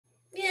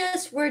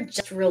We're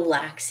just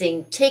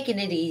relaxing, taking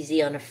it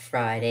easy on a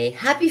Friday.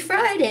 Happy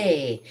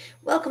Friday!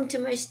 Welcome to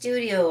my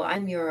studio.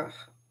 I'm your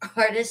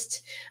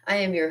artist. I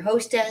am your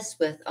hostess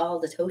with all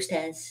the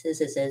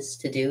toastesses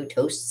to do,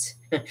 toasts,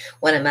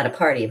 when I'm at a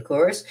party, of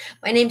course.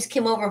 My name's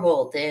Kim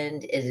Overholt,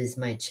 and it is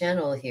my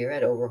channel here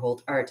at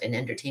Overholt Art and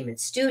Entertainment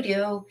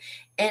Studio.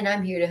 And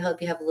I'm here to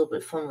help you have a little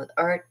bit of fun with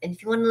art. And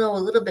if you want to know a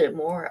little bit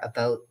more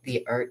about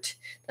the art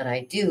that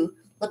I do,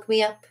 look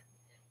me up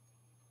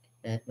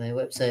at my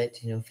website,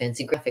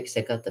 fancy graphics.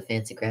 I got the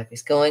fancy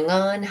graphics going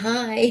on.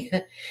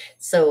 Hi.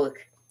 So,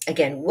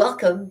 again,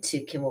 welcome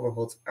to Kim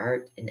Overholt's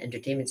Art and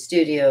Entertainment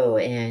Studio.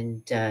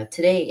 And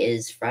today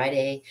is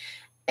Friday,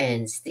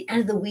 and it's the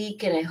end of the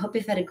week. And I hope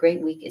you've had a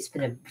great week. It's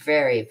been a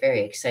very, very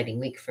exciting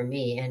week for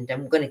me. And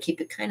I'm going to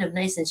keep it kind of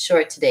nice and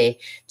short today,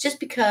 just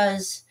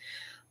because,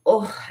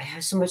 I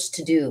have so much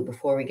to do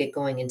before we get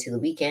going into the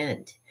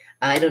weekend.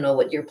 I don't know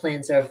what your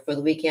plans are for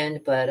the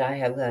weekend, but I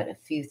have got a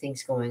few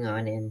things going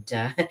on, and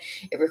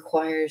it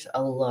requires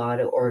a lot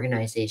of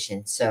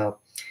organization. So,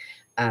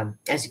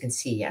 as you can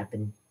see, I've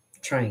been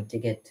trying to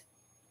get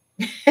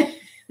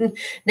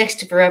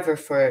next to forever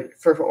for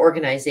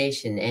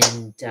organization.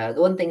 And the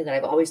one thing that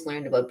I've always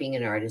learned about being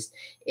an artist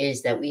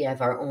is that we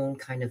have our own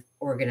kind of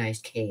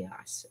organized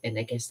chaos. And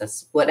I guess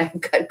that's what I've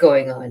got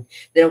going on.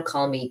 They don't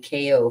call me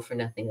KO for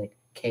nothing, like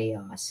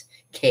chaos,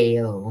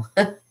 KO.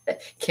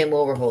 Kim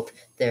Overholt.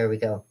 There we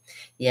go.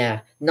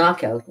 Yeah.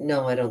 Knockout.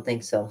 No, I don't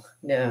think so.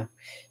 No,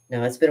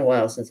 no, it's been a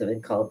while since I've been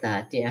called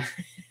that. Yeah.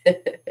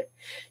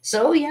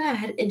 So, yeah, I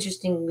had an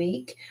interesting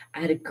week.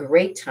 I had a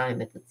great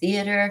time at the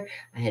theater.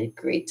 I had a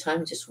great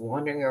time just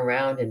wandering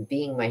around and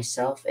being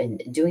myself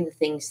and doing the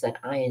things that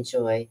I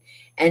enjoy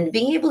and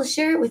being able to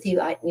share it with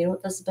you. You know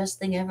what? That's the best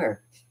thing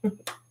ever.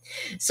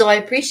 So I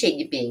appreciate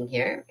you being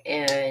here.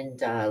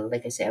 And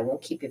like I say, I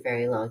won't keep you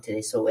very long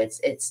today. So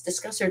it's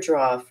Discuss or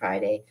Draw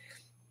Friday.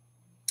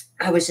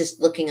 I was just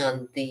looking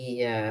um,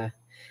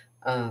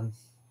 on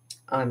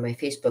my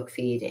Facebook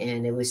feed,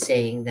 and it was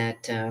saying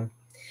that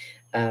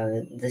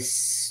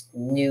this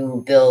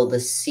new bill, the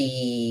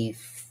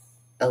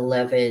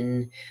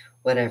C11,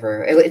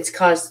 whatever, it's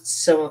caused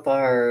some of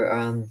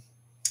our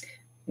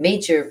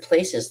major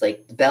places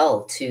like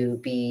Bell to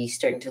be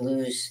starting to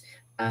lose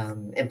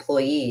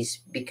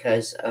employees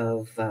because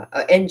of,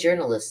 and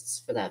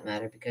journalists for that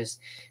matter, because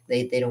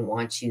they don't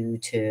want you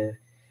to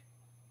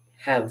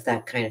have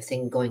that kind of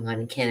thing going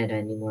on in Canada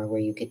anymore where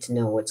you get to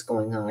know what's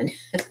going on.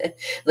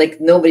 Like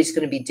nobody's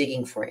going to be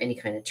digging for any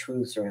kind of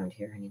truths around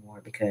here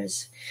anymore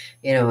because,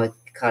 it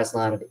caused a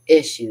lot of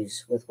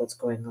issues with what's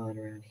going on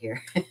around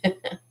here.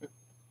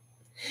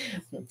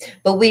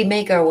 But we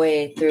make our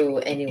way through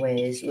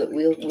anyways.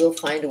 We'll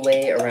find a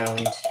way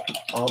around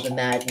all the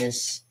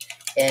madness.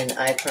 And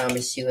I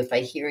promise you, if I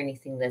hear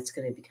anything that's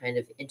going to be kind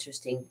of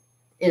interesting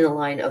in the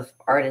line of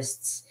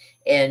artists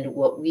and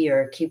what we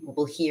are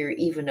capable here,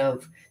 even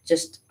of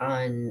just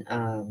on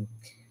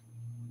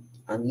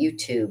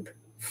YouTube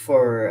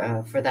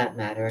for that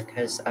matter,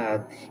 because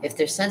if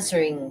they're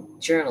censoring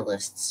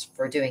journalists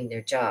for doing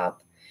their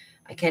job,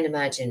 I can't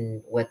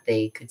imagine what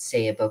they could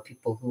say about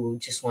people who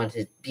just want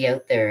to be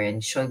out there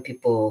and showing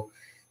people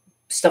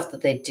stuff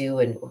that they do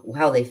and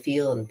how they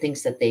feel and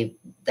things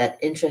that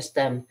interest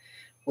them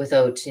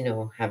without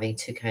having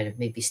to kind of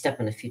maybe step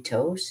on a few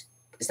toes.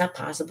 Is that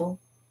possible?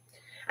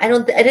 I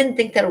didn't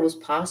think that it was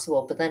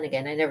possible, but then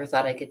again, I never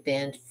thought I get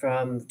banned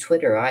from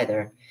Twitter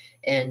either.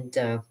 And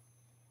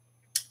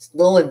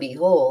lo and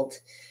behold,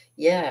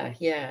 yeah,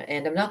 yeah,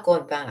 and I'm not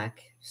going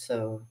back.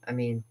 So, I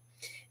mean,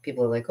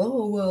 people are like,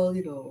 "Oh, well,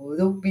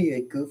 don't be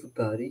a goof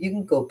about it. You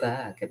can go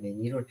back." I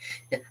mean, you don't.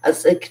 I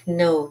was like,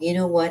 "No, you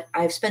know what?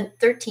 I've spent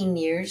 13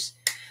 years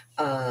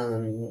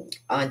on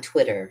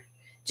Twitter,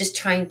 just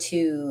trying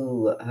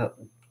to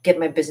get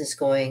my business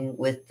going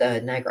with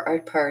Niagara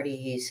Art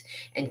Parties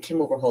and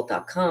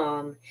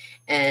KimOverholt.com.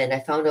 And I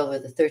found over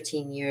the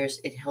 13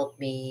 years, it helped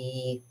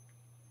me.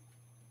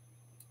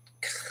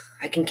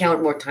 I can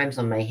count more times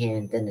on my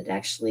hand than it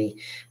actually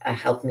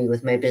helped me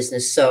with my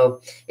business.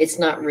 So it's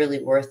not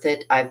really worth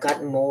it. I've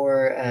gotten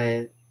more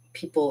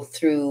people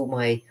through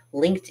my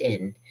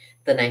LinkedIn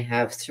than I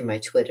have through my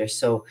Twitter.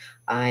 So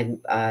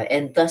and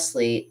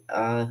thusly,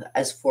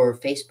 as for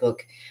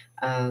Facebook,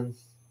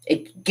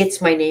 it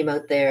gets my name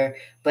out there,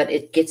 but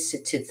it gets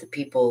it to the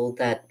people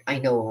that I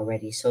know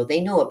already. So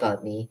they know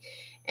about me.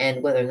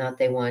 And whether or not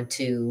they want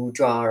to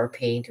draw or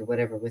paint or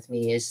whatever with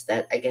me is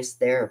that I guess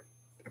their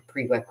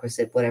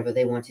prerequisite, whatever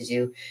they want to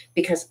do,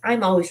 because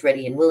I'm always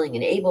ready and willing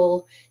and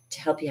able to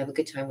help you have a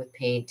good time with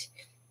paint.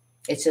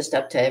 It's just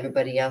up to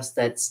everybody else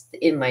that's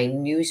in my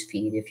news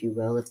feed, if you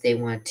will, if they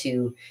want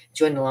to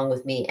join along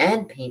with me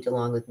and paint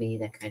along with me,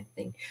 that kind of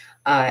thing.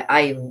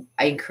 I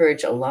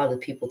encourage a lot of the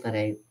people that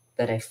I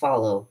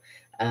follow.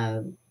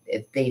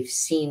 If they've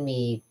seen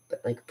me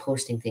like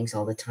posting things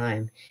all the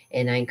time,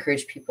 and I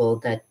encourage people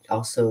that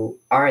also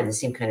are in the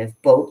same kind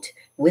of boat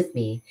with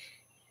me,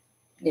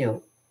 you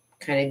know,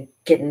 kind of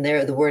getting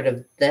the word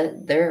of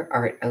their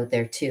art out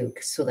there too,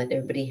 so that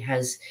everybody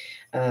has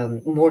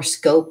more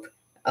scope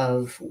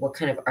of what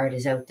kind of art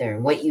is out there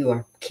and what you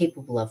are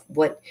capable of,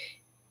 what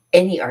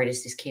any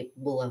artist is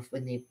capable of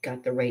when they've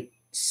got the right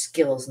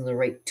skills and the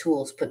right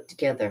tools put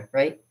together,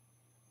 right?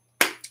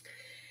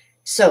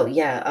 So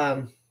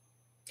yeah,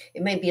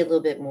 it might be a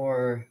little bit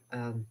more.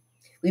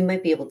 We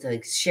might be able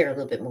to share a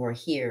little bit more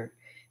here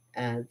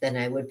than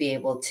I would be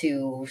able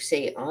to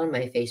say on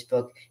my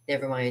Facebook.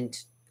 Never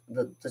mind,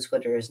 the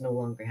Twitter is no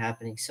longer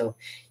happening. So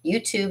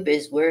YouTube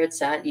is where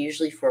it's at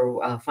usually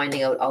for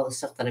finding out all the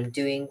stuff that I'm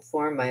doing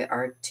for my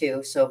art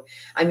too. So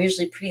I'm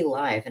usually pretty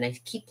live, and I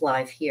keep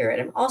live here.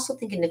 And I'm also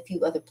thinking a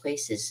few other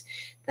places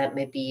that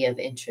might be of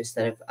interest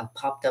that have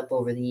popped up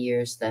over the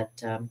years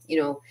that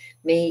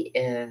may.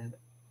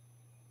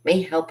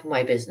 May help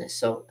my business.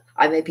 So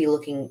I might be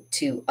looking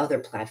to other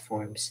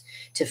platforms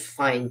to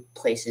find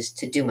places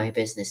to do my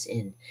business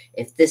in.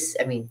 If this,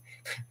 I mean,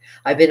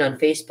 I've been on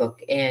Facebook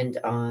and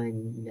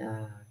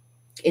on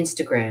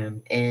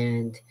Instagram,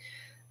 and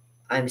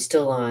I'm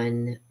still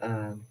on.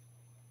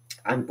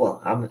 I'm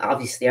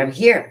obviously I'm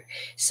here.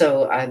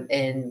 So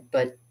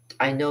but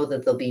I know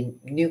that there'll be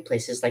new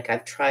places. Like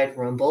I've tried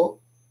Rumble,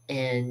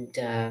 and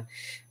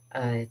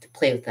to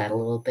play with that a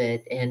little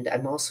bit. And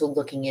I'm also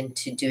looking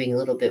into doing a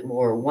little bit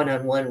more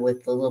one-on-one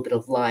with a little bit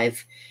of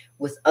live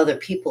with other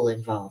people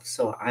involved.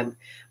 So I'm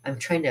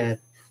trying to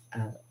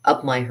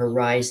up my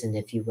horizon,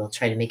 if you will,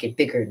 try to make it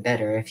bigger and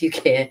better. If you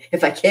can,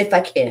 if I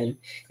can,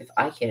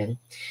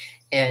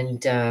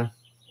 and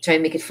try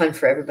and make it fun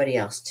for everybody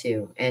else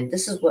too. And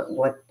this is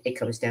what it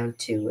comes down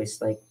to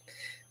is like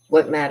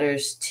what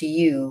matters to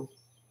you,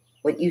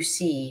 what you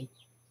see.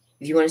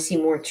 If you want to see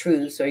more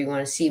truths or you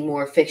want to see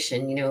more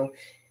fiction,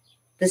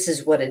 this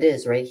is what it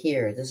is right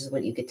here. This is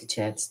what you get the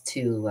chance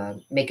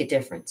to make a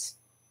difference.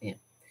 Yeah,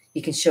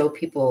 you can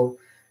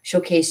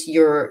showcase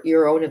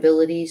your own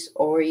abilities,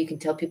 or you can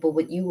tell people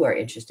what you are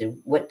interested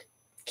in, what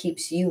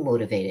keeps you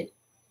motivated.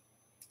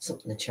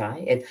 Something to try,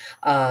 and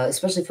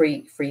especially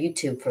for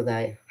YouTube for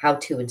the how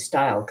to and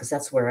style, because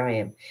that's where I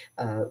am.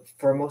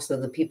 For most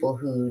of the people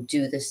who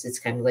do this, it's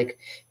kind of like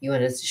you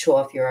want to show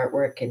off your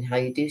artwork and how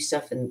you do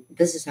stuff, and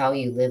this is how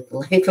you live the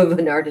life of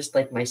an artist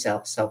like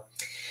myself. So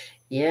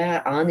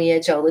yeah, on the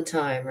edge all the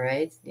time,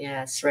 right?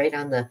 Yeah, it's right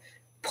on the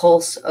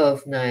pulse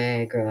of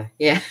Niagara.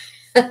 Yeah.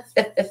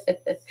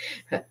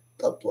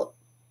 Blah, blah.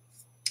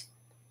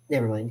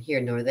 Never mind,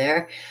 here nor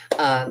there.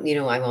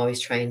 I'm always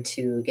trying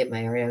to get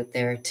my art out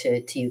there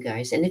to you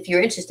guys. And if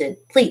you're interested,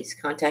 please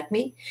contact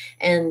me.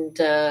 And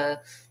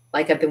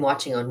like I've been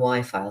watching on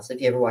Y Files.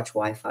 If you ever watch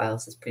Y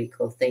Files, it's a pretty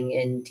cool thing.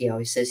 And he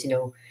always says,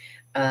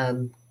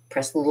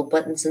 press the little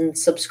buttons and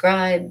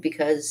subscribe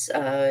because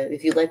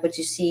if you like what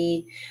you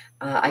see,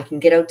 I can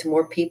get out to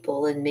more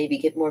people and maybe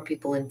get more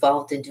people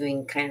involved in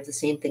doing kind of the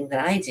same thing that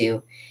I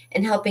do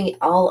and helping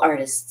all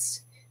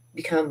artists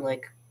become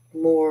like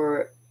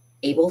more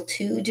able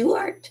to do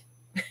art.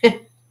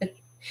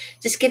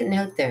 Just getting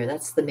out there.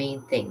 That's the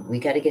main thing. We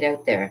got to get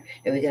out there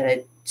and we got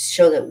to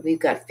show that we've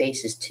got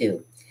faces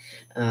too.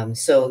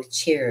 So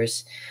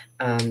cheers.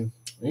 Let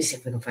me see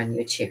if we can find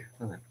you a chair.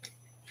 Hold on.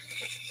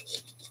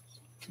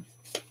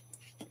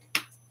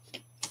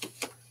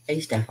 I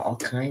used to have all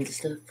kinds of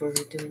stuff for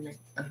doing that.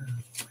 Where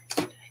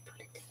did I put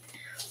it?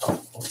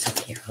 Oh, it's up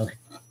here. Hold on.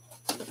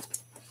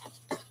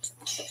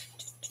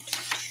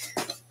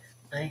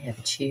 I have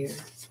a chair.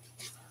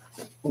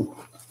 Ooh,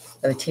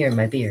 I have a tear in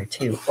my beer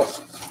too.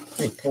 Oh,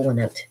 let me pull one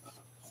out.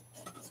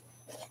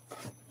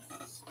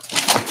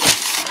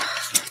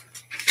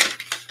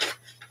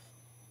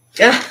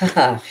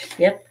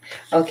 Yep.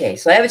 Okay,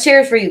 so I have a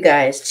cheers for you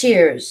guys.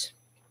 Cheers.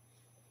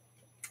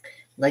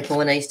 Like the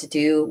one I used to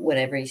do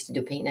whenever I used to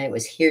do paint night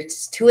was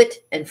here's to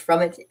it and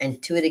from it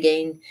and to it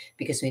again,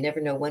 because we never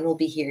know when we'll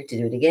be here to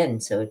do it again.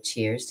 So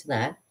cheers to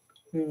that.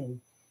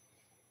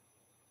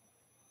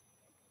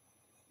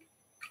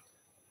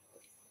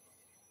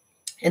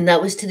 And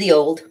that was to the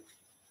old,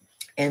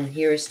 and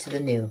here's to the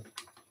new.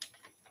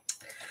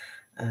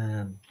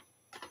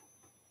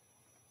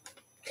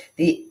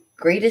 The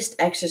greatest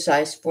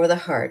exercise for the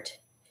heart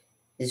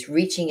is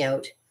reaching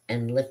out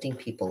and lifting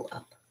people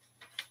up.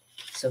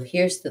 So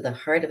here's to the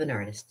heart of an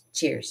artist.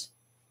 Cheers.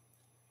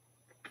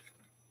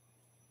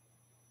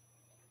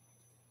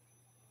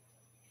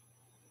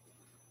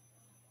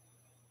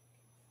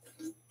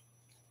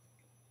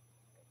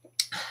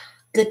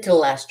 Good to the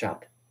last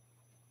drop.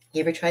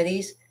 You ever try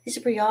these? These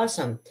are pretty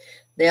awesome.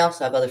 They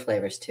also have other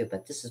flavors too,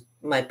 but this is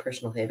my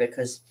personal favorite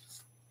because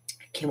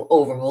Kim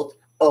Overholt.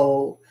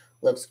 Oh,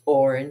 loves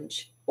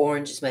orange.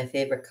 Orange is my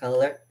favorite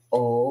color.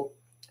 Oh,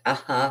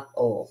 aha,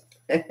 oh.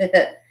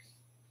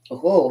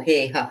 Oh,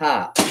 hey,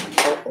 haha.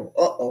 Oh,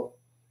 oh, oh.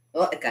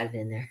 Oh, I got it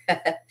in there.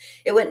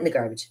 It went in the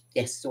garbage.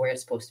 Yes, it's where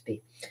it's supposed to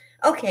be.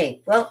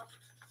 Okay, well,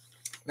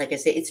 like I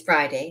say, it's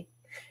Friday,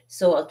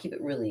 so I'll keep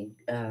it really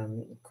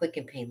quick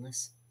and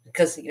painless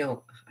because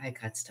I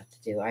got stuff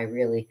to do.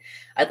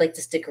 I'd like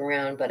to stick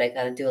around, but I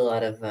got to do a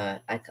lot of. I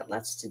got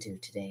lots to do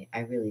today. I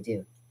really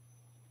do.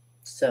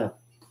 So,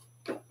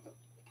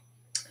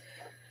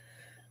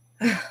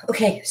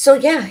 okay, so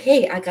yeah,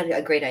 hey, I got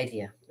a great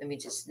idea. Let me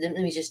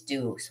just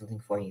do something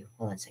for you.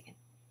 Hold on a second.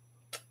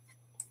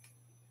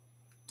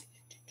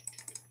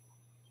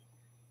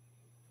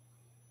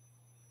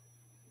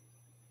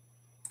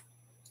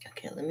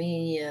 Okay, let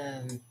me.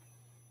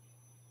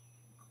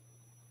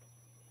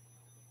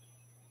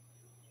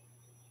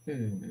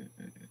 Hmm.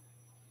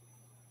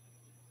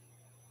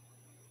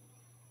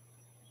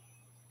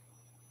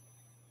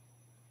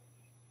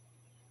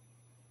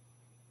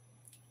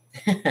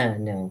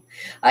 No,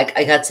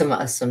 I got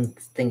some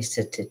things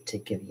to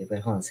give you,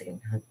 but hold on a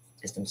second.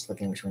 Just I'm just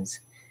looking which ones.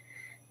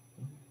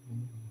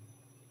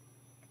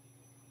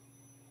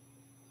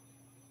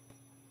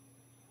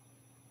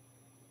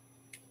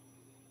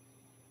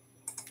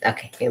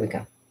 Okay, here we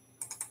go.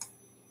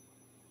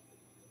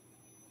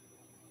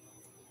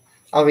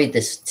 I'll read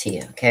this to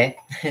you. Okay,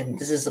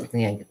 this is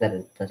something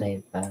that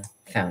I've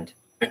found.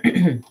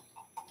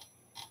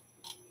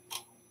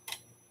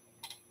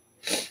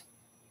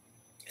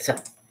 So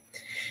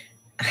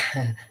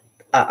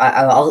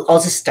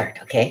I'll just start.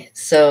 Okay,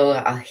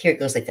 so here it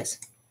goes like this.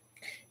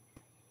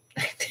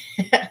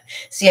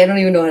 See, I don't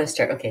even know how to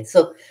start. Okay,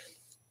 so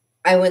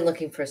I went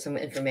looking for some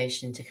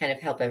information to kind of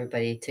help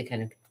everybody to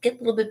kind of get a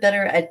little bit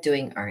better at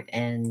doing art,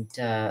 and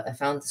I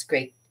found this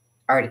great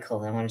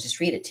article. I want to just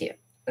read it to you.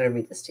 I'm going to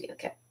read this to you.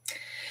 Okay,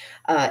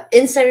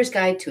 Insider's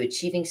Guide to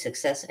Achieving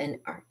Success in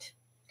Art.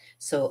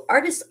 So,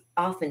 artists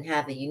often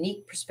have a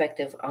unique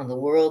perspective on the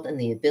world and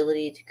the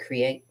ability to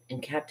create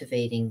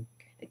captivating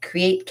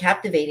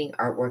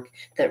artwork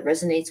that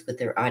resonates with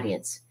their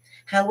audience.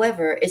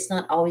 However, it's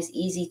not always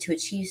easy to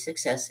achieve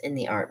success in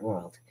the art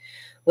world.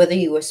 Whether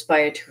you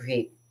aspire to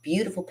create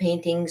beautiful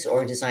paintings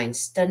or design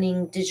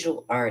stunning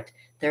digital art,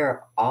 there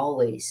are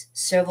always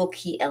several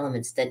key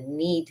elements that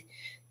need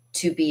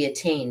to be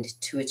attained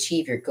to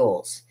achieve your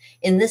goals.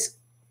 In this,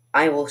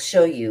 I will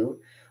show you.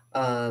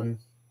 We'll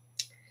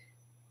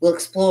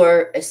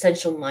explore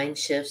essential mind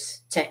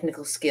shifts,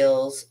 technical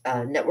skills,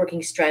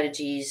 networking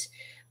strategies,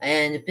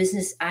 and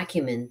business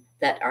acumen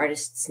that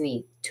artists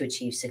need to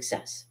achieve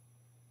success.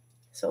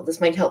 So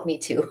this might help me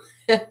too.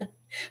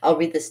 I'll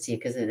read this to you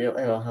because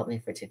it'll help me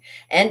for too.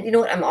 And you know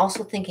what? I'm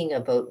also thinking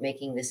about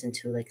making this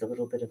into like a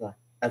little bit of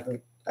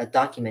a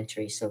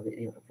documentary. So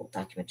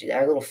documentary,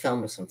 or a little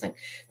film or something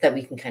that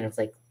we can kind of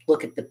like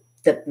look at the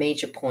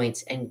major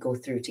points and go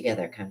through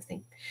together, kind of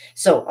thing.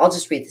 So I'll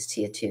just read this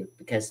to you too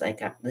because like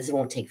this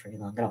won't take very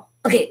long at all.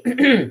 Okay,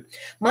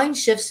 mind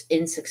shifts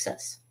in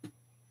success.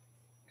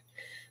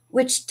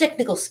 Which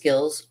technical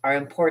skills are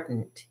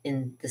important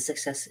in the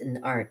success in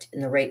art in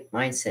the right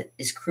mindset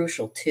is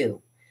crucial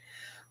too.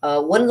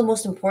 One of the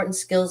most important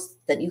skills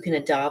that you can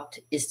adopt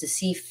is to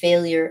see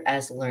failure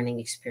as a learning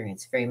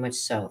experience, very much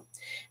so.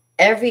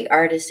 Every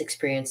artist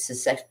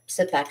experiences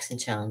setbacks and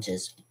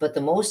challenges, but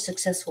the most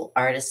successful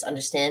artists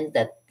understand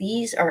that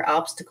these are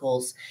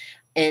obstacles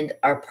and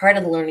are part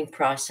of the learning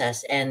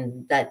process,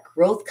 and that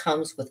growth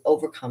comes with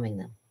overcoming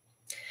them.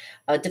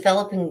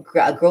 Developing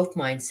a growth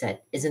mindset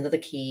is another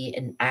key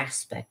and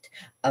aspect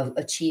of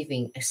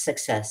achieving a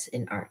success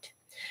in art.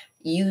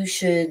 You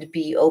should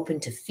be open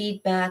to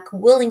feedback,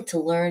 willing to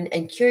learn,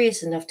 and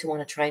curious enough to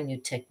want to try new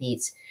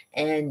techniques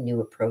and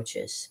new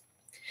approaches.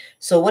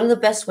 So, one of the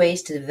best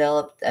ways to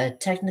develop a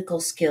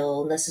technical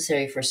skill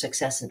necessary for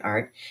success in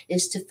art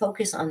is to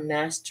focus on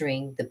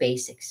mastering the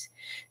basics.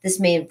 This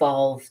may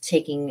involve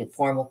taking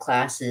formal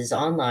classes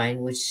online,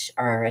 which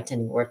are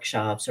attending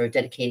workshops or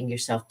dedicating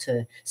yourself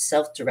to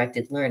self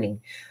directed learning.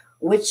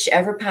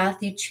 Whichever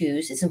path you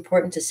choose, it's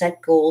important to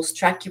set goals,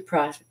 track your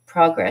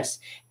progress,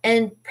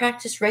 and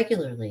practice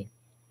regularly.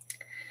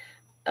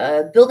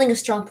 Building a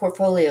strong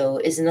portfolio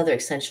is another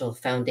essential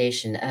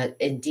foundation,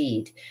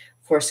 indeed,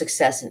 for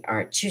success in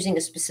art. Choosing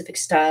a specific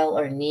style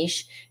or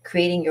niche,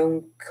 creating your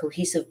own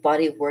cohesive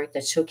body of work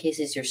that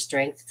showcases your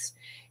strengths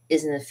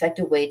is an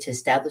effective way to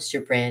establish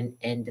your brand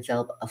and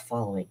develop a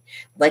following.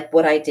 Like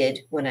what I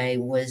did when I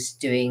was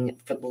doing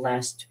for the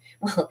last,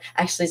 well,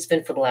 actually, it's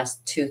been for the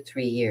last 2,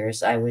 3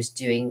 years. I was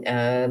doing,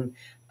 um,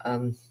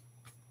 I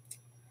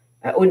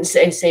wouldn't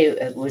say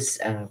it was.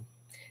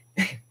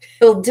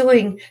 Well,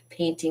 doing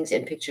paintings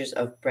and pictures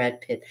of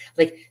Brad Pitt,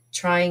 like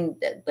trying,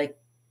 like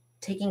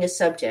taking a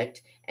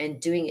subject and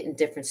doing it in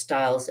different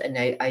styles. And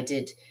I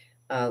did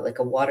like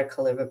a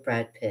watercolor of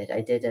Brad Pitt.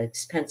 I did a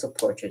pencil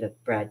portrait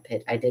of Brad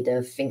Pitt. I did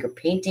a finger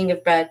painting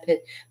of Brad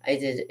Pitt. I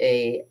did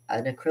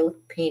an acrylic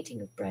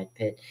painting of Brad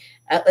Pitt.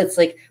 It's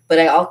like, but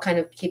I all kind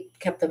of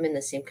kept them in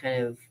the same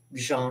kind of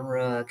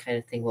genre kind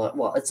of thing.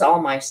 Well, it's all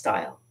my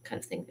style kind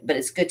of thing. But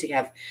it's good to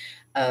have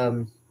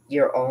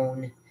your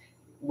own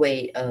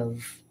way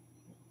of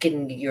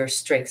getting your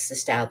strengths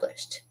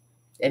established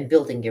and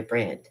building your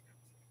brand.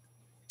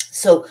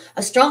 So,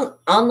 a strong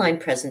online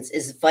presence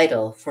is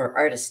vital for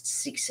artists to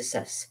seek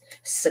success,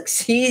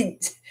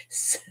 succeed,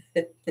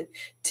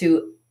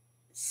 to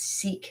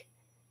seek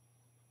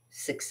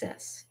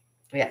success.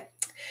 Yeah.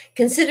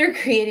 Consider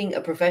creating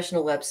a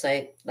professional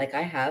website like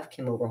I have,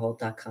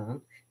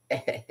 kimoverholt.com.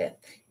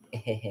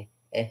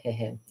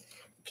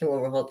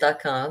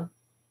 kimoverholt.com.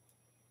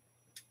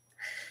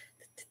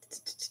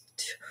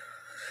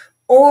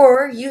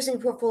 Or using a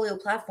portfolio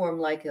platform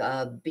like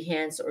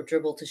Behance or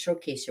Dribble to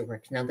showcase your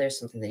work. Now, there's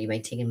something that you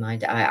might take in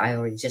mind. I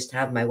already just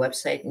have my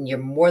website, and you're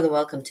more than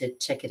welcome to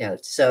check it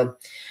out. So,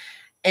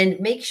 And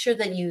make sure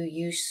that you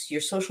use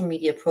your social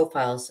media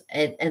profiles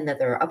and that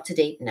they're up to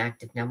date and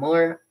active. Now,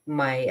 more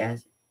my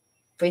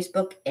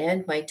Facebook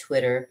and my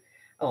Twitter.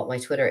 Oh, my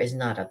Twitter is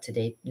not up to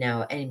date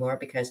now anymore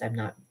because I'm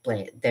not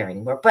there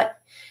anymore. But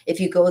if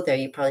you go there,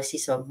 you probably see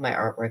some of my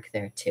artwork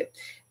there too.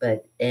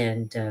 But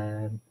and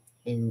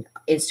in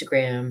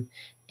Instagram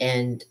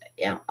and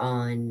yeah,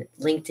 on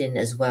LinkedIn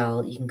as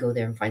well, you can go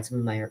there and find some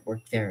of my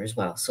artwork there as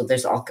well. So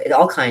there's all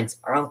kinds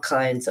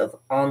of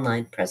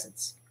online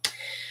presence.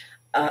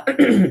 uh,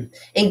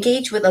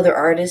 Engage with other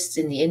artists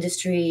in the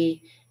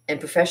industry and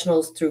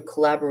professionals through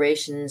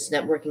collaborations,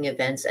 networking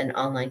events, and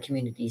online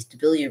communities to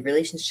build your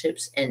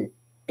relationships and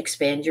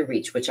expand your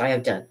reach, which I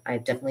have done.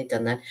 I've definitely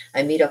done that.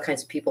 I meet all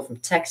kinds of people from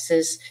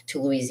Texas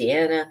to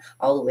Louisiana,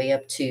 all the way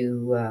up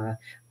to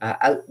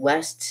out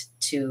west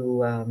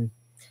to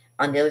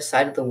on the other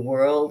side of the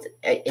world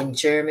in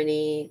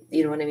Germany.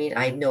 You know what I mean?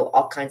 I know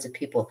all kinds of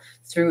people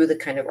through the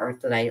kind of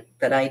art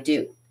that I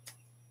do.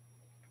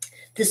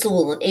 This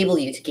will enable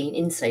you to gain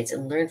insights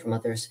and learn from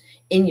others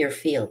in your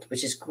field,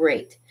 which is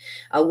great.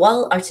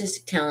 While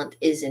artistic talent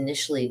is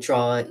initially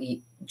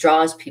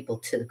draws people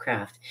to the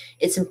craft,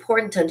 it's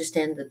important to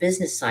understand the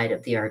business side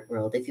of the art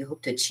world if you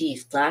hope to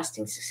achieve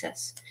lasting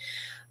success.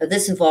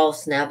 This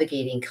involves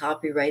navigating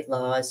copyright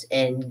laws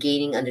and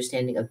gaining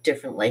understanding of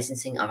different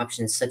licensing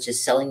options, such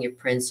as selling your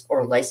prints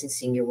or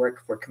licensing your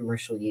work for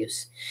commercial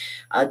use.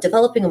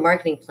 Developing a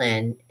marketing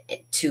plan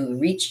to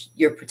reach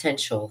your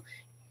potential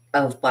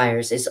of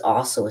buyers is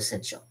also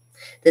essential.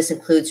 This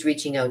includes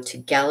reaching out to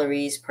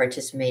galleries,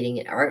 participating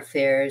in art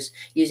fairs,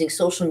 using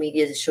social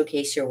media to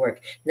showcase your work.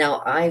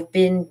 Now, I've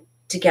been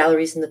to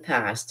galleries in the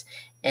past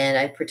and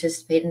I've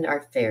participated in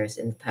art fairs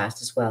in the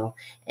past as well.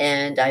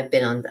 And I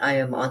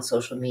am on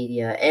social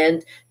media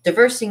and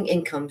diversing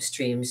income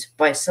streams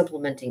by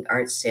supplementing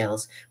art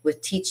sales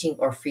with teaching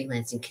or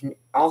freelancing can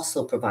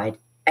also provide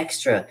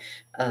extra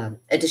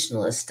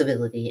additional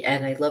stability.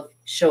 And I love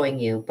showing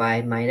you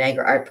by my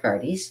Niagara art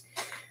parties,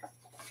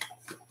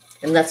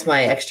 and that's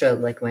my extra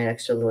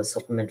little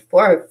supplement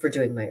for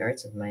doing my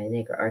arts of my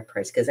Niagara art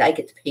prize because I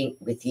get to paint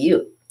with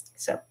you.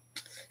 So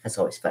that's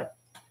always fun.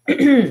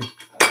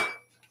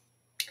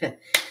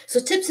 So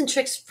tips and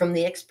tricks from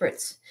the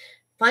experts.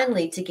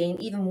 Finally, to gain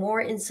even more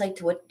insight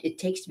to what it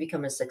takes to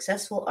become a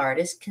successful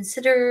artist,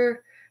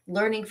 consider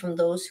learning from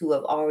those who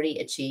have already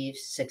achieved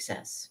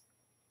success.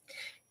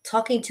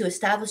 Talking to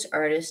established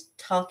artists,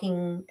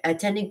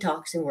 attending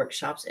talks and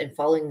workshops, and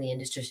following the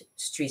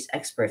industry's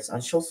experts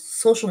on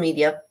social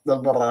media, blah,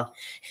 blah,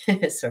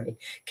 blah, sorry,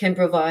 can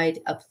provide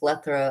a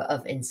plethora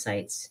of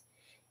insights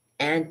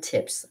and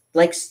tips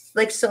like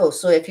so.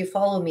 So if you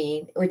follow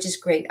me, which is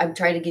great, I'm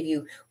trying to give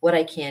you what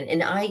I can.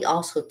 And I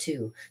also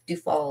too do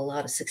follow a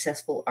lot of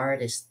successful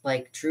artists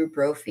like Drew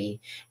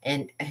Brophy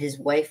and his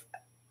wife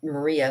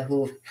Maria,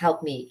 who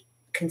helped me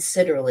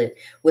considerably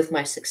with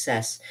my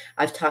success.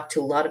 I've talked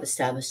to a lot of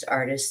established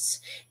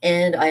artists,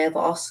 and I have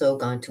also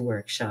gone to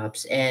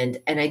workshops, and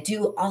I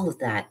do all of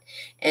that,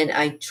 and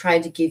I try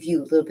to give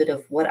you a little bit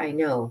of what I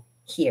know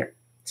here.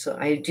 So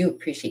I do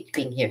appreciate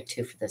being here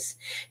too for this.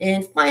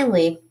 And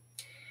finally,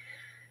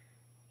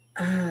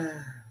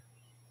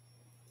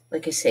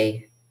 like I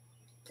say,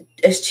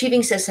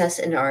 achieving success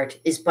in art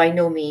is by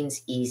no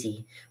means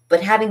easy,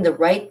 but having the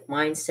right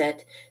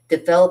mindset,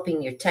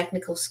 developing your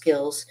technical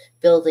skills,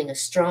 building a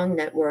strong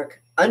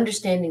network,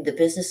 understanding the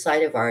business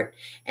side of art,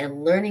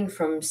 and learning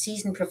from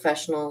seasoned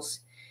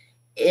professionals,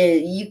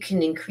 you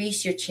can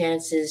increase your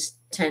chances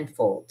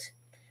tenfold.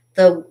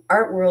 The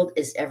art world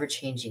is ever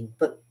changing,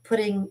 but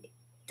putting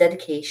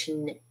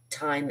dedication,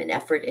 time, and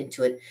effort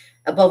into it,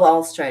 above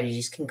all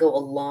strategies, can go a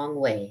long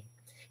way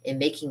in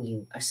making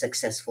you a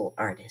successful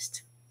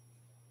artist.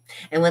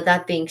 And with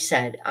that being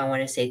said, I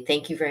want to say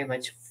thank you very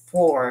much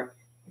for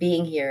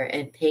being here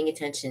and paying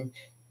attention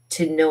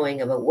to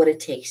knowing about what it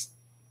takes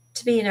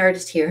to be an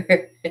artist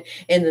here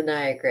in the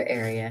Niagara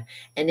area.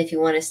 And if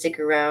you want to stick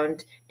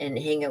around and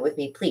hang out with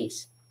me,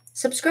 please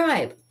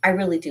subscribe. I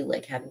really do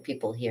like having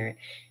people here.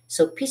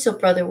 So, peace out,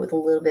 brother, with a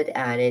little bit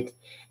added.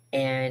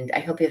 And I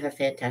hope you have a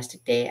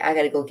fantastic day. I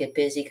got to go get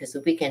busy because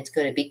the weekend's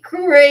going to be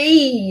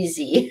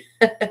crazy.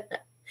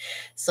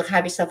 So,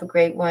 have yourself a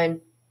great one.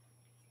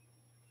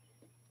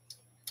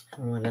 I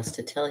don't know what else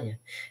to tell you.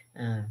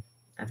 Uh,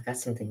 I've got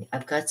something.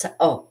 I've got some.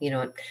 Oh, you know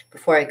what?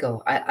 Before I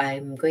go,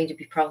 I'm going to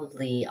be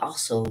probably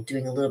also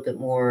doing a little bit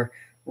more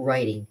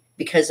writing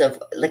because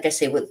of, like I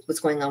say, what's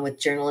going on with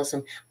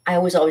journalism. I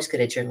was always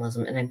good at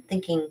journalism, and I'm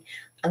thinking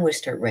I'm going to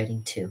start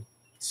writing too.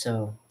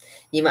 So,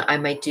 I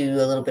might do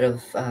a little bit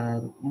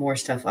of more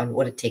stuff on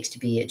what it takes to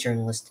be a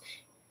journalist,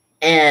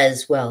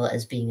 as well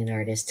as being an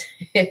artist.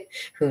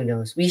 Who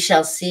knows? We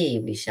shall see.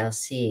 We shall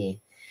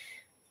see.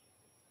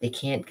 They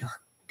can't.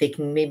 They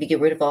can maybe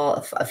get rid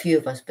of a few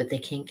of us, but they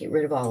can't get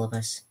rid of all of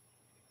us.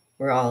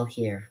 We're all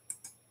here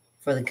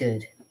for the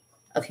good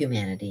of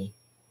humanity.